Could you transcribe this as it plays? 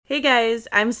Hey guys,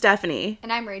 I'm Stephanie.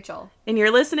 And I'm Rachel. And you're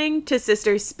listening to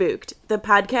Sisters Spooked, the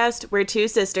podcast where two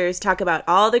sisters talk about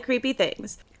all the creepy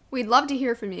things. We'd love to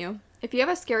hear from you. If you have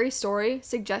a scary story,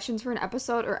 suggestions for an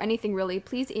episode, or anything really,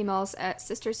 please email us at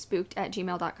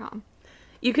sisterspooked@gmail.com.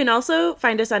 You can also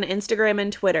find us on Instagram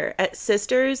and Twitter at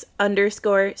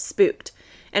sisters_spooked.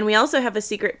 And we also have a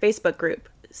secret Facebook group,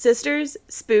 Sisters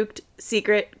Spooked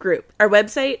Secret Group. Our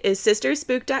website is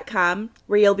sisterspooked.com,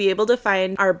 where you'll be able to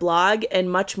find our blog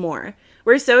and much more.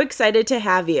 We're so excited to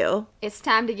have you. It's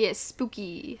time to get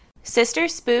spooky.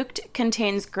 Sisters Spooked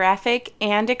contains graphic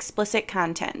and explicit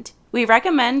content. We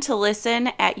recommend to listen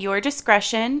at your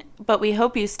discretion, but we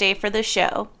hope you stay for the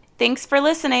show. Thanks for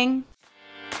listening.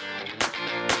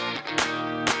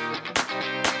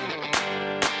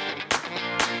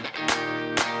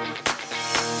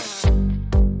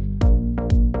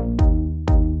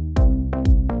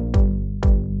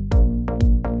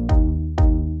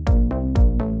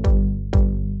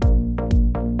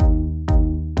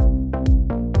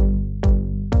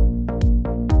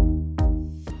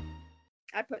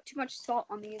 I put too much salt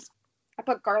on these. I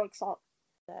put garlic salt.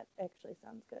 That actually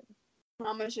sounds good.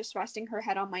 Mom was just resting her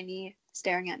head on my knee,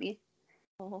 staring at me.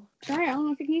 Oh. Sorry, I don't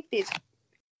know if you can eat these.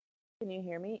 Can you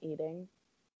hear me eating?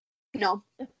 No.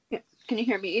 Can you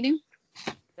hear me eating?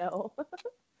 No. All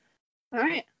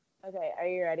right. Okay, are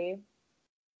you ready?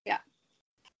 Yeah.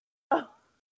 Oh,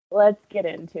 let's get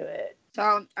into it.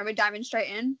 So, are we diving straight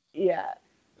in? Yeah.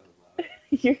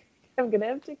 I'm going to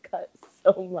have to cut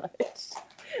so much.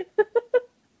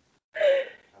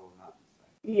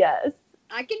 Yes.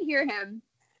 I can hear him.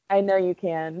 I know you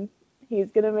can. He's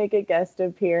going to make a guest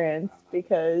appearance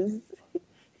because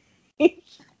he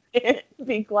can't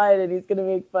be quiet and he's going to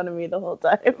make fun of me the whole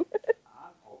time.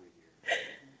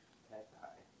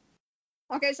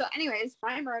 Okay, so anyways,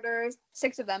 my murders,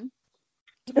 6 of them,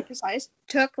 to be precise,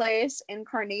 took place in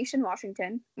Carnation,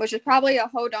 Washington, which is probably a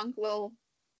hodunk little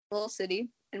city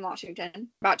in Washington,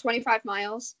 about 25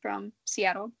 miles from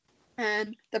Seattle.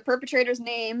 And the perpetrators'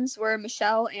 names were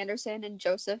Michelle Anderson and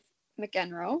Joseph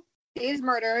McEnroe. These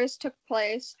murders took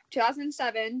place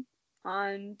 2007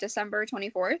 on December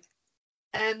 24th.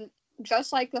 And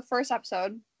just like the first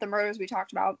episode, the murders we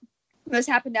talked about, this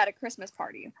happened at a Christmas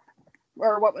party,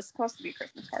 or what was supposed to be a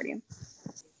Christmas party.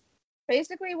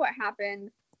 Basically, what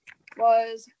happened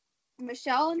was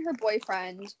Michelle and her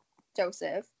boyfriend,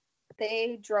 Joseph,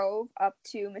 they drove up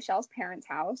to Michelle's parents'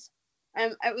 house.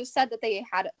 And it was said that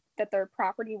that their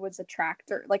property was a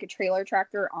tractor, like a trailer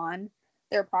tractor on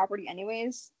their property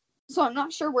anyways. So I'm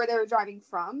not sure where they were driving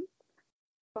from,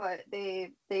 but they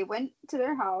went to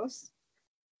their house.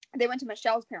 They went to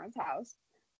Michelle's parents' house,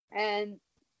 and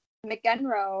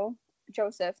McEnroe,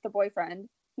 Joseph, the boyfriend,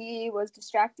 he was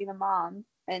distracting the mom,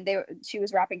 and she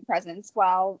was wrapping presents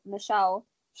while Michelle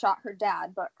shot her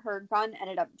dad, but her gun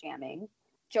ended up jamming.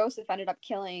 Joseph ended up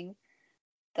killing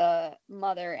the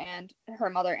mother and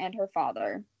her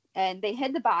father, and they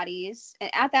hid the bodies.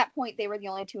 And at that point, they were the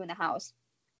only two in the house,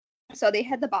 so they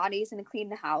hid the bodies and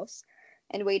cleaned the house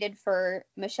and waited for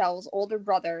Michelle's older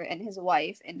brother and his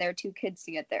wife and their 2 kids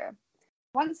to get there.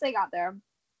 Once they got there,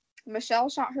 Michelle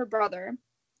shot her brother,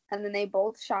 and then they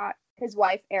both shot his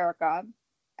wife, Erica.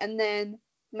 And then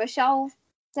Michelle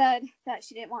said that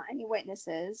she didn't want any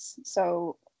witnesses,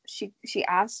 so she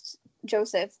asked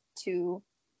Joseph to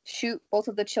shoot both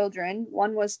of the children.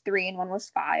 One was 3 and one was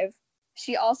 5.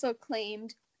 She also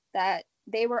claimed that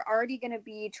they were already going to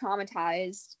be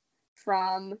traumatized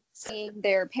from seeing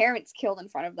their parents killed in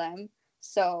front of them,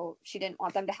 so she didn't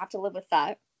want them to have to live with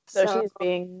that. So she's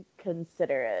being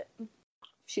considerate.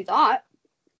 She thought.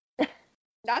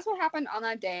 That's what happened on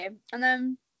that day. And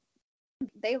then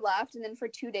they left, and then for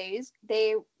 2 days,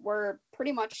 they were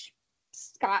pretty much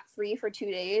scot-free for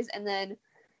 2 days. And then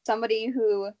somebody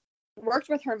who worked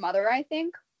with her mother, I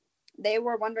think, they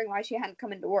were wondering why she hadn't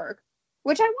come into work.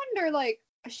 Which I wonder, like,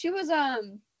 she was, I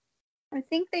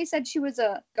think they said she was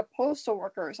a postal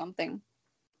worker or something.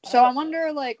 So I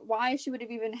wonder, like, why she would have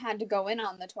even had to go in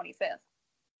on the 25th.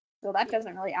 So that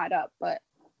doesn't really add up, but...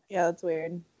 Yeah, that's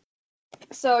weird.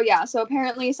 So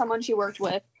apparently someone she worked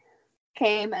with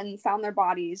came and found their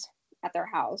bodies at their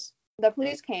house. The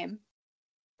police came.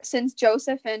 Since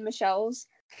Joseph and Michelle's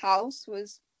house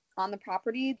was on the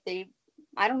property,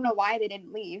 I don't know why they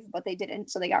didn't leave, but they didn't,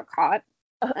 so they got caught.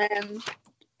 And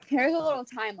here's a little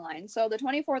timeline. So the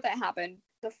 24th that happened,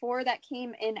 the 4 that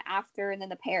came in after, and then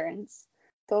the parents,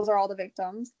 those are all the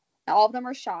victims. All of them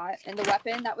were shot, and the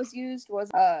weapon that was used was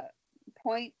a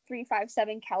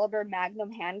 .357 caliber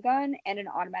Magnum handgun and an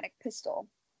automatic pistol.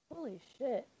 Holy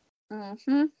shit.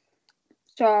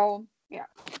 So, yeah,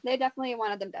 they definitely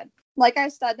wanted them dead. Like I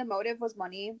said, the motive was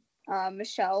money.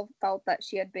 Michelle felt that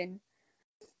she had been,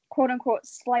 quote unquote,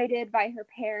 slighted by her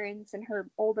parents and her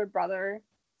older brother.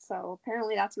 So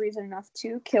apparently that's reason enough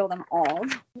to kill them all.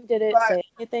 Did it But- say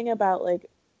anything about, like,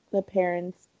 the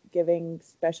parents giving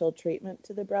special treatment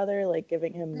to the brother, like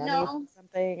giving him money No. or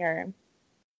something, or?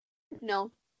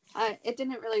 No, it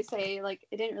didn't really say, like,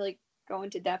 it didn't really go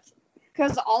into depth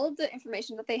because all of the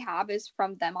information that they have is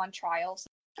from them on trials.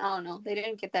 I don't know. They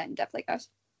didn't get that in depth like us.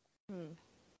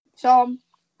 So,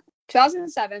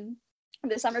 2007,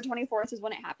 December 24th is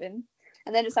when it happened.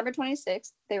 And then December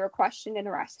 26th, they were questioned and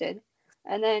arrested.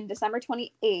 And then December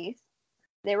 28th,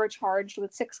 they were charged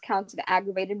with 6 counts of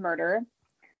aggravated murder.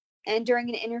 And during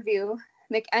an interview,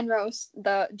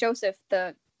 McEnroe, Joseph,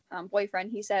 the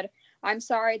boyfriend, he said, "I'm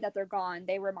sorry that they're gone.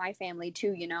 They were my family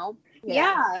too, you know?"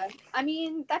 Yeah. I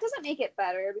mean, that doesn't make it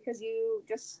better because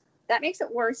that makes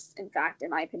it worse, in fact,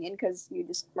 in my opinion, because you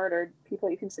just murdered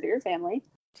people you consider your family.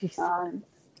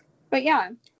 But yeah,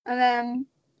 and then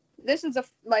this is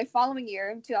the following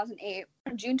year, 2008,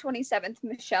 June 27th,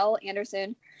 Michelle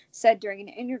Anderson said during an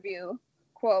interview,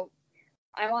 quote,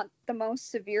 "I want the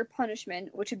most severe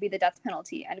punishment, which would be the death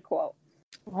penalty," end quote.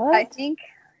 What?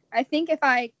 I think if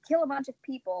I kill a bunch of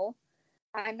people,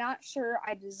 I'm not sure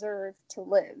I deserve to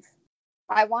live.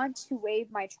 I want to waive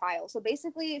my trial. So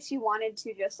basically, she wanted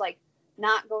to just, like,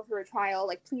 not go through a trial,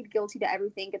 like, plead guilty to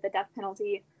everything, get the death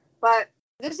penalty. But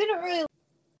this didn't really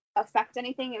affect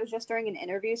anything. It was just during an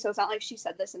interview, so it's not like she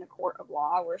said this in a court of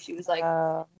law where she was like,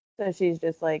 so she's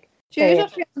just like, she was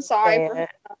just feeling sorry for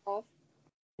herself.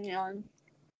 You know.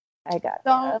 I got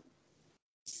So,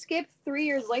 skip 3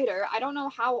 years later. I don't know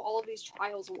how all of these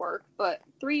trials work, but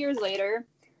 3 years later,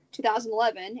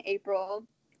 2011, April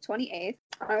 28th,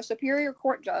 a Superior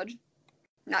Court judge,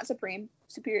 not Supreme,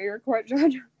 Superior Court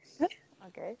judge,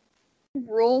 Okay.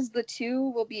 rules the two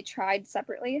will be tried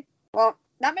separately. Well,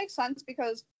 that makes sense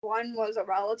because one was a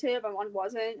relative and one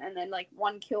wasn't, and then, like,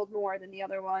 one killed more than the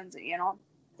other ones, you know?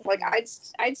 Like,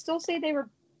 I'd still say they were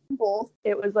both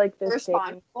It was like the same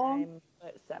responsible. time,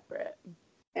 but separate.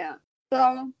 Yeah.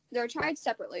 So they're tried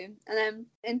separately. And then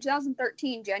in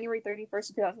 2013, January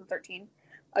 31st of 2013,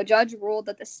 a judge ruled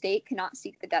that the state cannot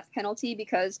seek the death penalty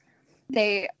because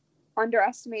they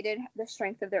underestimated the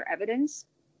strength of their evidence.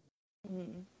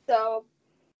 So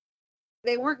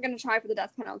they weren't going to try for the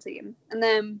death penalty. And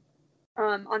then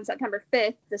on September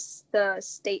 5th, the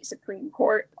state Supreme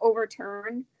Court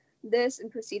overturned this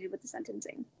and proceeded with the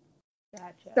sentencing.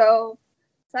 Gotcha. So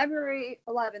February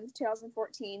 11th,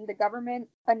 2014, the government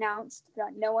announced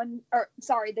that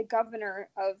the governor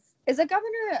of, is the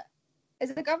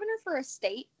governor for a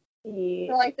state?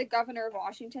 For, like, the governor of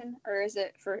Washington, or is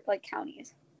it for, like,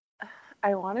 counties?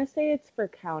 I want to say it's for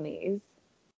counties.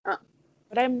 Oh.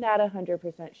 But I'm not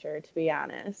 100% sure, to be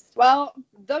honest. Well,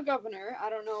 the governor, I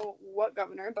don't know what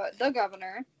governor, but the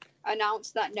governor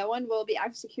announced that no one will be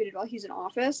executed while he's in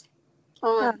office,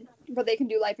 but they can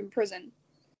do life in prison.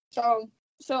 So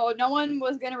no one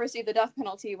was going to receive the death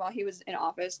penalty while he was in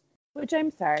office. Which, I'm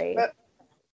sorry. But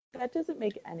that doesn't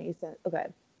make any sense. Okay.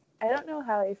 I don't know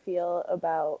how I feel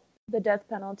about the death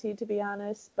penalty, to be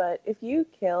honest, but if you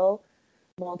kill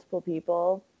multiple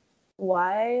people,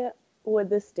 why would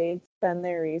the state spend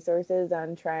their resources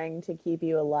on trying to keep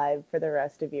you alive for the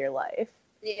rest of your life?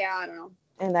 Yeah, I don't know.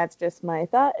 And that's just my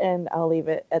thought, and I'll leave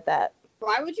it at that.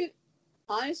 Why would you,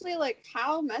 honestly, like,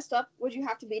 how messed up would you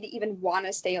have to be to even want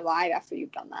to stay alive after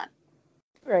you've done that?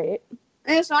 Right.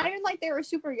 And it's not even like they were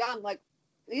super young. Like,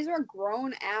 these are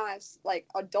grown-ass, like,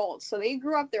 adults. So they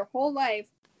grew up their whole life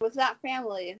with that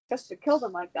family just to kill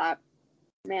them like that.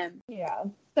 Man. Yeah.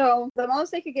 So the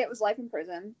most they could get was life in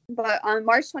prison. But on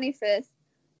March 25th,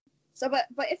 but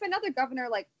if another governor,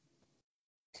 like,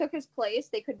 took his place,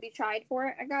 they could be tried for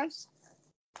it, I guess.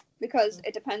 Because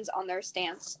it depends on their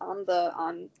stance on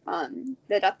the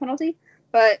death penalty.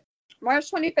 But March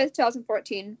 25th,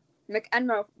 2014,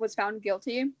 McEnroe was found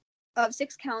guilty of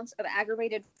 6 counts of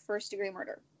aggravated first-degree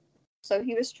murder. So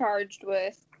he was charged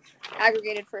with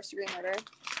aggravated first-degree murder.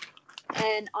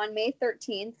 And on May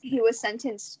 13th, he was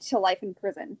sentenced to life in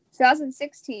prison.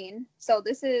 2016, so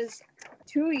this is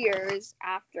 2 years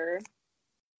after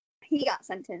he got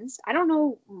sentenced. I don't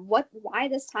know why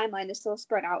this timeline is so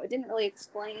spread out. It didn't really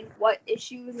explain what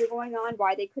issues were going on,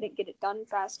 why they couldn't get it done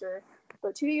faster.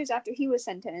 But 2 years after he was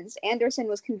sentenced, Anderson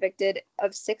was convicted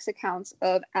of 6 counts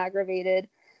of aggravated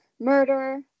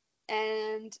murder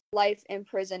and life in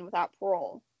prison without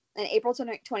parole. And April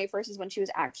 21st is when she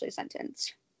was actually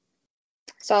sentenced.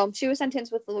 So she was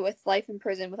sentenced with life in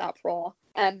prison without parole,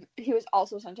 and he was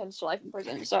also sentenced to life in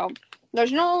prison. So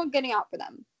there's no getting out for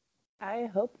them. I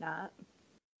hope not.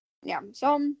 Yeah,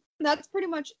 so that's pretty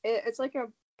much it. It's like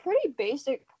a pretty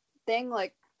basic thing.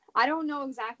 Like, I don't know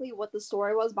exactly what the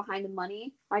story was behind the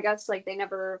money. I guess like they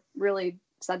never really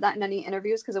said that in any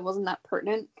interviews because it wasn't that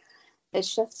pertinent.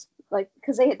 It's just like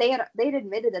because they'd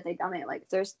admitted that they'd done it. Like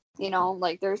there's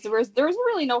like there was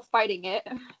really no fighting it.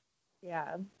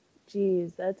 Yeah.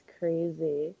 Jeez, that's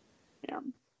crazy. Yeah.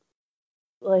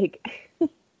 Like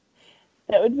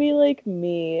that would be like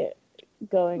me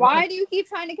going. Why do you keep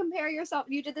trying to compare yourself?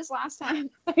 You did this last time.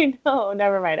 I know.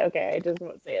 Never mind. Okay, I just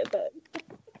won't say it then.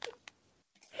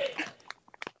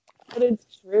 But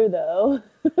it's true though.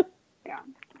 Yeah,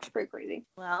 it's pretty crazy.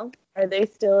 Well, are they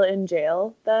still in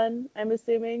jail then? I'm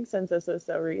assuming since this was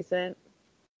so recent.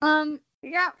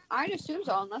 Yeah, I'd assume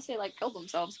so unless they like killed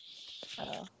themselves.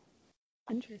 Oh,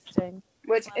 interesting.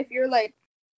 Which, if you're like,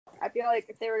 I feel like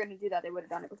if they were gonna do that, they would have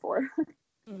done it before.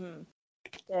 Mm-hmm.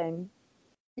 Dang.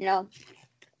 Yeah.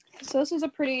 So this is a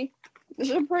pretty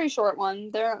short one.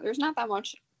 There's not that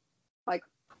much like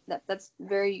that's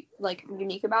very like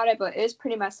unique about it, but it is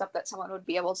pretty messed up that someone would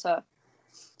be able to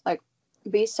like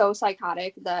be so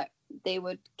psychotic that they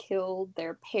would kill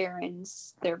their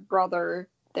parents, their brother,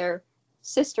 their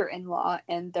sister-in-law,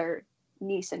 and their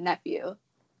niece and nephew.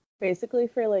 Basically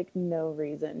for like no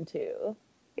reason too.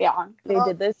 Yeah. They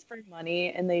did this for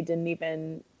money and they didn't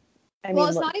even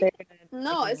it's not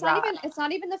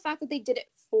even the fact that they did it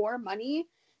for money.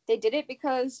 They did it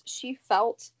because she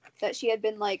felt that she had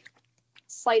been like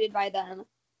slighted by them.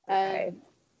 Okay.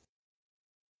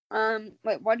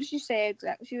 Wait, what did she say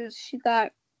exactly? She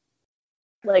thought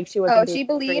like she wasn't. She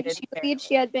believed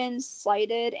she had been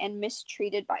slighted and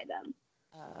mistreated by them.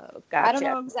 Oh, gotcha. I don't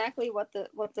know exactly what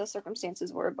the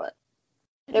circumstances were, but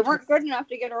they weren't good enough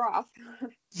to get her off.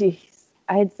 Jeez.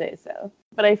 I'd say so.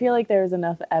 But I feel like there was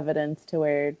enough evidence to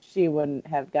where she wouldn't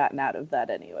have gotten out of that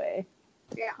anyway.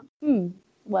 Yeah.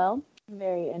 Well,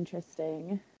 very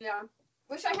interesting. Yeah.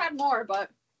 Wish I had more, but...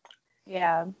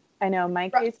 Yeah. I know. My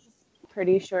case is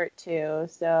pretty short too,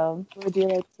 so would you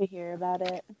like to hear about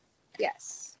it?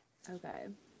 Yes. Okay.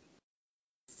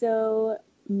 So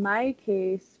my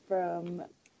case, from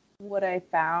what I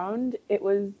found, it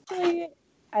was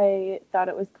I thought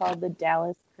it was called the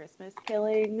Dallas Christmas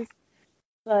Killings.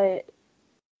 But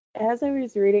as I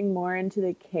was reading more into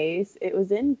the case, it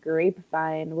was in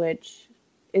Grapevine, which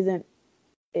isn't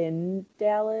in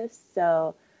Dallas.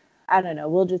 So I don't know.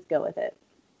 We'll just go with it.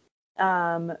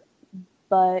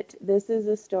 But this is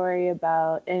a story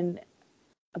about, and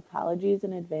apologies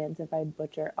in advance if I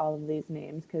butcher all of these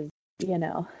names because,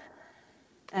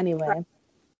 Anyway,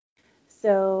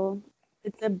 so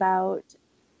it's about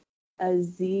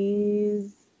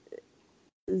Aziz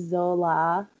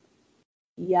Zola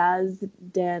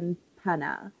Yazdanpana.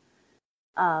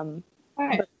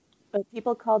 But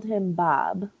people called him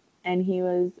Bob, and he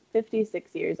was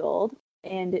 56 years old.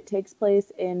 And it takes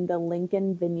place in the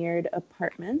Lincoln Vineyard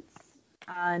Apartments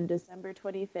on December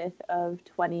 25th of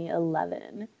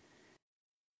 2011.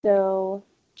 So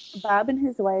Bob and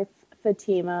his wife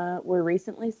Fatima were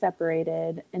recently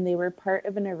separated, and they were part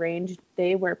of an arranged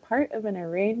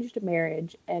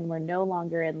marriage and were no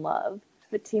longer in love.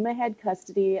 Fatima had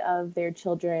custody of their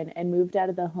children and moved out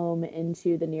of the home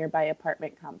into the nearby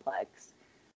apartment complex.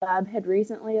 Bob had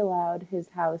recently allowed his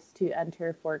house to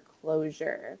enter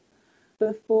foreclosure.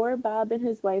 Before Bob and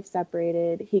his wife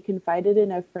separated, he confided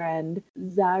in a friend,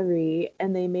 Zari,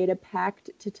 and they made a pact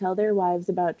to tell their wives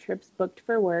about trips booked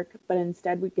for work, but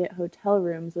instead would get hotel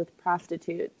rooms with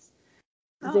prostitutes.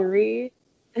 Zari,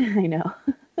 I know.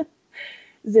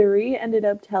 Zari ended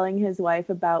up telling his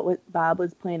wife about what Bob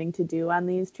was planning to do on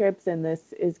these trips, and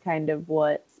this is kind of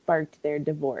what sparked their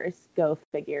divorce. Go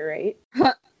figure, right?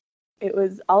 It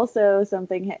was also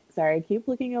something... Sorry, I keep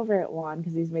looking over at Juan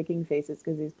because he's making faces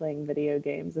because he's playing video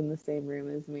games in the same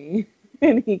room as me.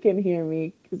 And he can hear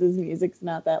me because his music's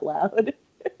not that loud.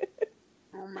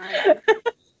 Oh my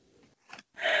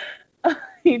God.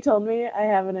 He told me I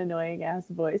have an annoying-ass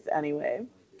voice anyway.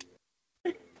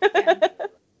 Yeah.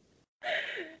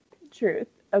 Truth.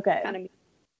 Okay.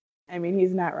 I mean,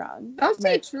 he's not wrong. Don't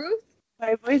say truth.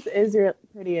 My voice is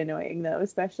pretty annoying, though,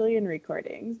 especially in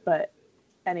recordings. But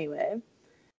anyway.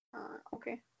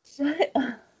 Okay. Shut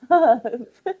up.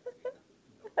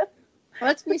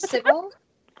 Let's be civil.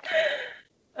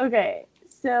 Okay.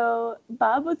 So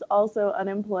Bob was also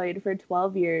unemployed for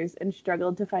 12 years and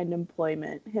struggled to find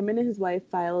employment. Him and his wife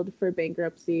filed for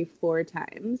bankruptcy 4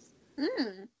 times.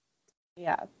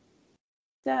 Yeah.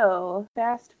 So,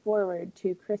 fast forward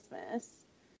to Christmas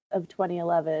of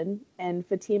 2011, and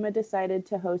Fatima decided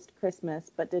to host Christmas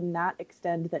but did not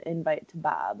extend the invite to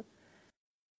Bob.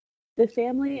 The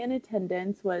family in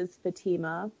attendance was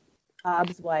Fatima,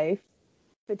 Bob's wife,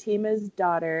 Fatima's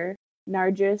daughter,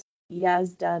 Nargis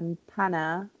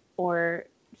Yazdanpana, or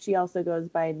she also goes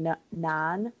by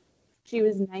Nan. She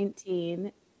was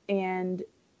 19, and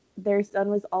their son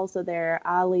was also there,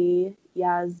 Ali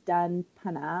Yazdan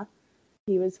Pana.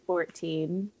 He was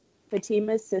 14.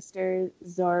 Fatima's sister,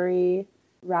 Zori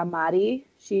Ramadi,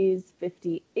 she's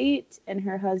 58, and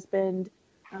her husband,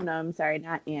 oh no, I'm sorry,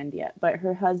 not and yet, but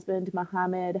her husband,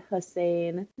 Mohammed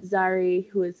Hussein Zari,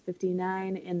 who is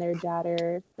 59, and their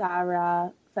daughter,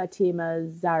 Sarah Fatima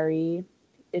Zari,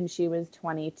 and she was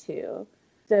 22.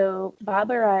 So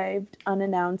Bob arrived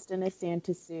unannounced in a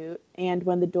Santa suit, and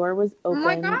when the door was open... Oh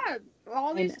my god!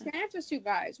 All these Santa suit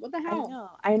guys. What the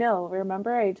hell? I know.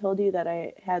 Remember I told you that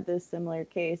I had this similar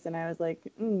case, and I was like,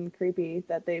 creepy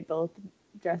that they both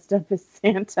dressed up as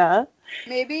Santa.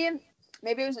 Maybe it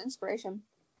was inspiration.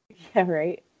 Yeah,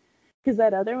 right. Because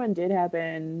that other one did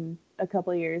happen a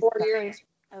couple years. 4 years.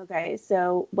 Okay,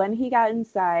 so when he got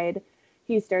inside,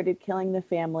 he started killing the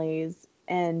families,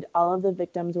 and all of the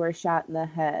victims were shot in the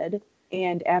head.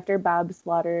 And after Bob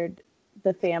slaughtered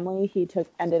the family, he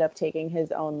ended up taking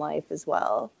his own life as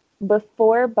well.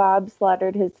 Before Bob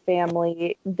slaughtered his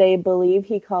family, they believe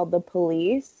he called the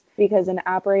police because an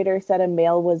operator said a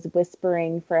male was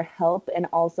whispering for help and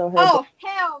also heard... Oh,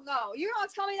 hell no. You're going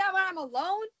to tell me that when I'm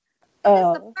alone in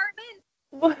this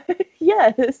apartment?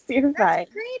 Yes, you're fine.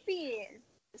 That's creepy.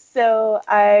 So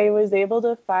I was able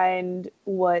to find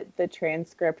what the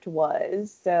transcript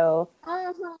was. So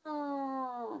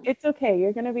it's okay.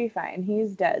 You're going to be fine.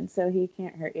 He's dead, so he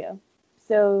can't hurt you.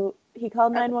 So he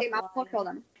called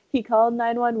 911. He called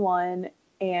 911,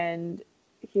 and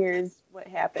here's what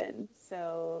happened.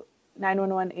 So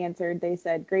 911 answered. They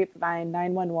said, Grapevine,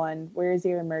 911, where's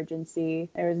your emergency?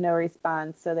 There was no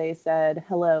response. So they said,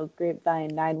 hello,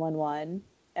 Grapevine, 911.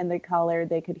 And the caller,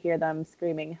 they could hear them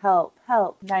screaming, help,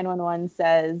 help. 911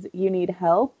 says, you need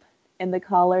help? And the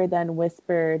caller then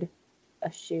whispered,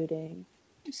 a shooting.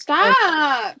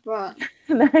 Stop!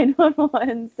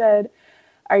 911 said,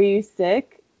 are you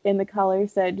sick? And the caller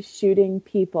said, shooting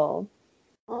people.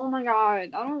 Oh my god,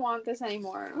 I don't want this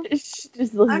anymore. Just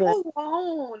listen. I'm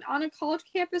alone on a college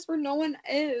campus where no one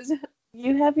is.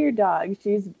 You have your dog.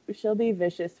 She'll be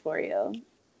vicious for you.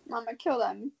 Mama, kill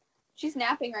them. She's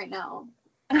napping right now.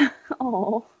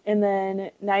 Oh. And then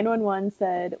 911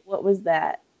 said, what was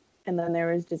that? And then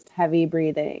there was just heavy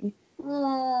breathing.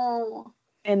 Oh.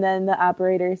 And then the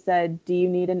operator said, do you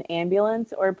need an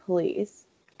ambulance or police?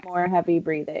 More heavy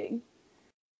breathing.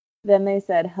 Then they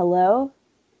said, hello?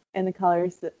 And the caller,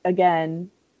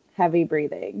 again, heavy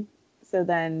breathing. So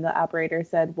then the operator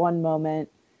said, one moment.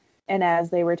 And as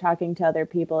they were talking to other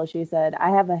people, she said, I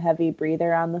have a heavy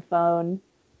breather on the phone.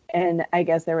 And I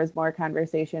guess there was more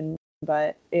conversation,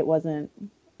 but it wasn't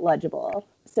legible.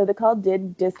 So the call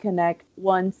did disconnect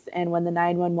once, and when the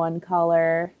 911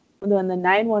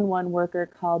 worker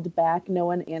called back, no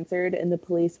one answered, and the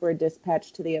police were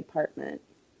dispatched to the apartment.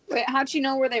 Wait, how'd she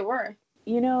know where they were?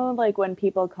 You know, like when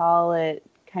people call, it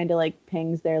kind of like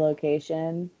pings their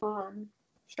location.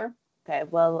 Sure. Okay,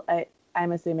 well,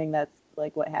 I'm assuming that's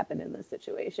like what happened in this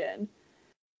situation.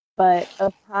 But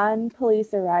upon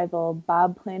police arrival,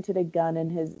 Bob planted a gun in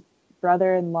his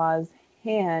brother-in-law's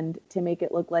hand to make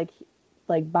it look like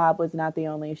Bob was not the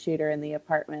only shooter in the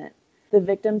apartment. The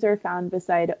victims were found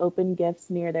beside open gifts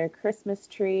near their Christmas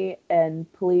tree,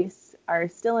 and police are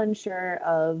still unsure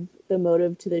of the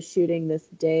motive to the shooting this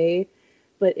day,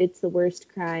 but it's the worst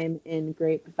crime in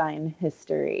Grapevine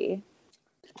history.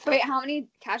 Wait, how many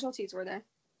casualties were there?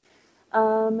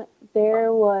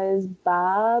 There was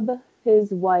Bob,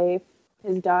 his wife,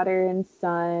 his daughter and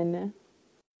son,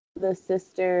 the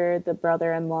sister, the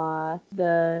brother-in-law,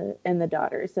 and the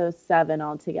daughter. So 7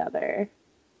 altogether,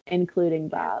 including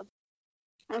Bob.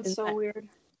 That's so weird.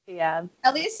 Yeah.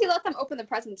 At least he let them open the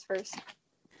presents first.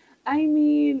 I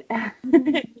mean,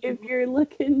 if you're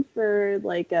looking for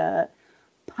like a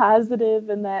positive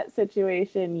in that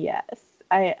situation, yes.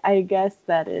 I guess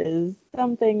that is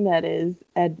something that is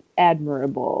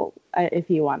admirable, if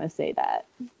you want to say that.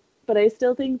 But I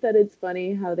still think that it's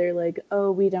funny how they're like,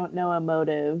 oh, we don't know a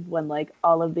motive, when like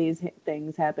all of these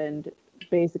things happened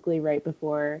basically right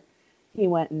before he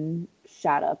went and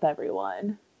shot up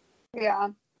everyone. Yeah.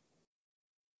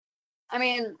 I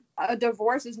mean, a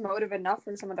divorce is motive enough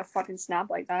for someone to fucking snap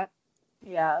like that.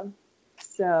 Yeah.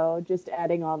 So just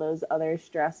adding all those other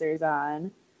stressors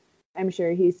on, I'm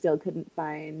sure he still couldn't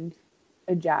find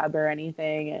a job or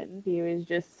anything, and he was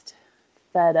just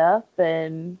fed up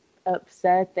and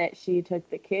upset that she took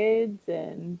the kids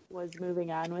and was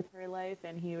moving on with her life,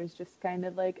 and he was just kind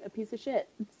of like a piece of shit.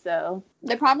 So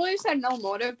they probably said no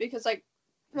motive because, like,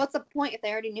 what's the point if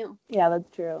they already knew? Yeah,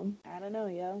 that's true. I don't know,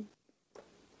 yo.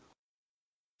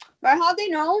 But how'd they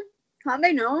know Can't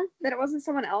they know that it wasn't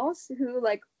someone else who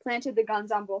like planted the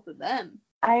guns on both of them?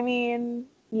 I mean,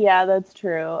 yeah, that's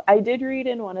true. I did read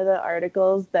in one of the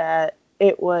articles that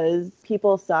it was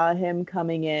people saw him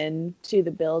coming in to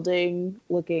the building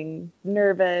looking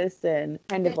nervous and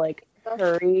kind of like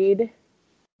hurried.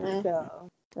 Mm. So,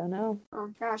 don't know. Oh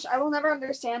gosh, I will never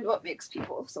understand what makes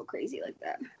people so crazy like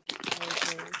that.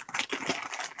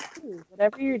 Ooh,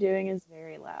 whatever you're doing is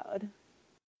very loud.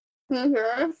 Can you hear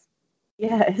us?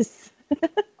 Yes.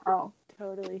 Oh,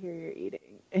 Totally hear you're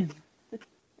eating. In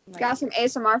my got some ear.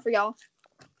 ASMR for y'all.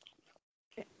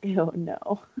 Ew,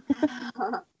 no.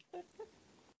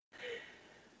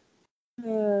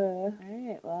 All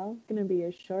right, well, it's gonna be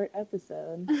a short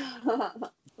episode,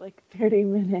 like 30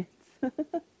 minutes.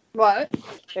 What?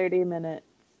 30 minutes.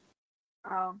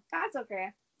 Oh, that's okay.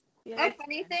 Yeah, If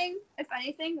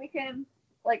anything, we can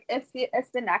like if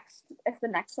the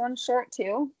next one's short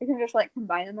too, we can just like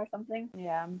combine them or something.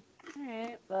 yeah. All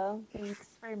right, well, thanks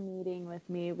for meeting with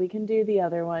me. We can do the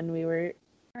other one. Right.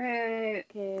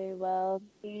 Okay, well,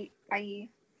 Bye.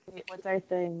 wait, what's our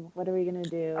thing? What are we gonna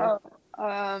do?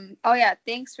 Oh yeah,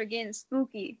 thanks for getting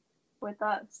spooky with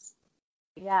us.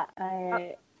 Yeah,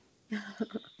 okay,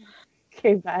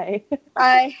 bye.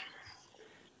 Bye.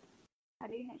 How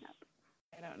do you hang up?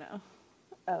 I don't know.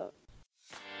 Oh.